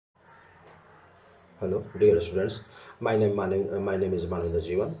Hello, dear students. My name is Manindra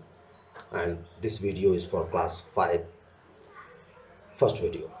Jeevan, and this video is for class 5, first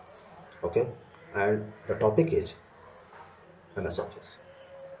video. Okay, and the topic is MS Office.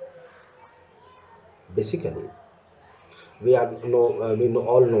 Basically, we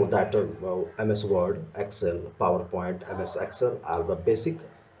all know that MS Word, Excel, PowerPoint, MS Excel are the basic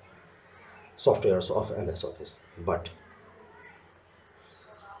softwares of MS Office. But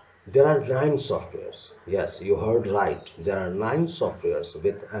there are 9 softwares. Yes, you heard right. There are 9 softwares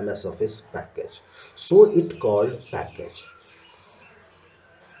with MS Office package. So it called package.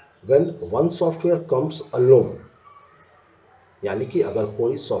 When one software comes alone, यानी कि अगर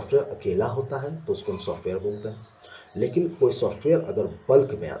कोई software अकेला होता है तो उसको हम सॉफ्टवेयर बोलते हैं, लेकिन कोई सॉफ्टवेयर अगर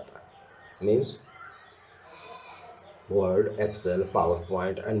बल्क में आता है, means word, Excel, power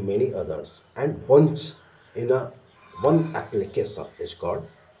point and many others and bunch in a one application is called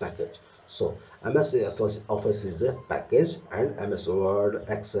package. So MS Office is a package and MS Word,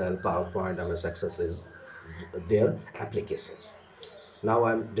 Excel, PowerPoint, MS Access is their applications. Now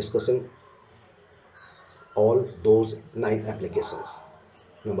I am discussing all those 9 applications.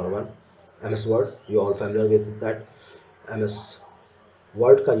 Number one, MS Word. You all familiar with that? MS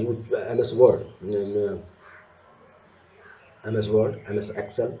Word का use, MS Word, MS Word, MS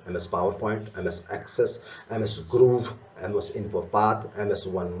Excel, MS PowerPoint, MS Access, MS Groove, MS InfoPath, MS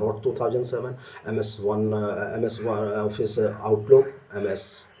OneNote 2007, MS1 Office Outlook,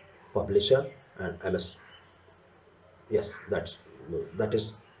 MS Publisher, and MS. Yes, that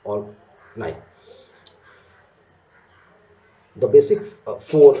is all 9. The basic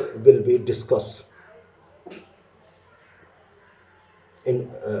 4 will be discussed in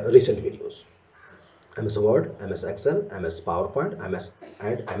recent videos: MS Word, MS Excel, MS PowerPoint, MS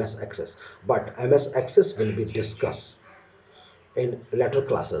and MS Access. But MS Access will be discussed in later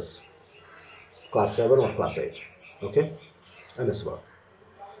classes, class 7 or class 8. Okay, MS Word.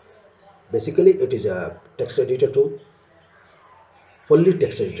 Basically, it is a text editor tool, fully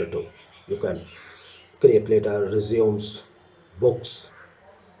text editor tool. You can create later resumes, books.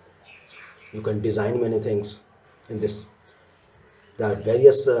 You can design many things in this. There are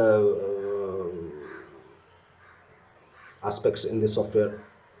various aspects in this software,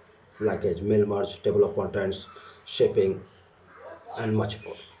 like a mail merge, table of contents, shaping, and much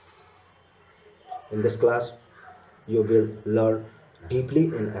more. In this class, you will learn deeply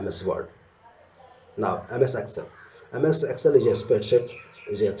in MS Word. Now, MS Excel. MS Excel is a spreadsheet,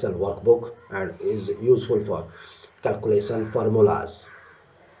 is an Excel workbook, and is useful for calculation formulas,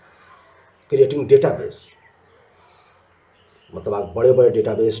 creating database. मतलब आप बड़े बड़े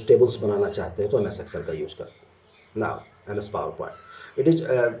database tables बनाना चाहते हैं तो MS Excel का use करें. Now, MS PowerPoint. It is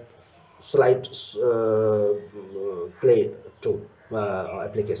a slide play tool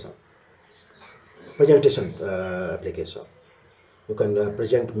application, presentation application. You can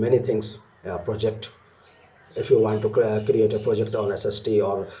present many things. Project, if you want to create a project on SST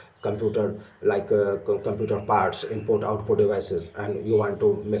or computer, like computer parts, input output devices, and you want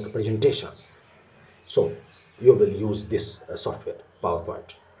to make a presentation, so you will use this software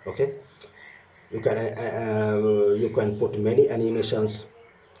PowerPoint. Okay, you can put many animations,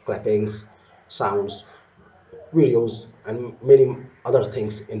 clappings, sounds, videos, and many other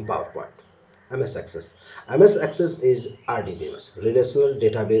things in PowerPoint. MS Access. MS Access is RDBMS, Relational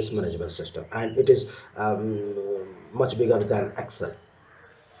Database Management System, and it is much bigger than Excel.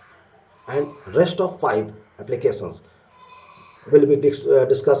 And rest of 5 applications will be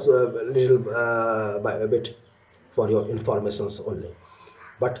discussed little by a bit for your informations only.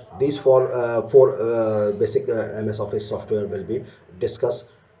 But these four basic MS Office software will be discussed.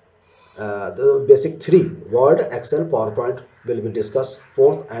 The basic 3, Word, Excel, PowerPoint, will be discussed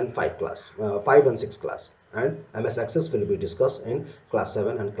 4th and 5th class, 5 and 6 class, and MS Access will be discussed in class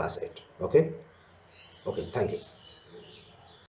 7 and class 8. Okay, thank you.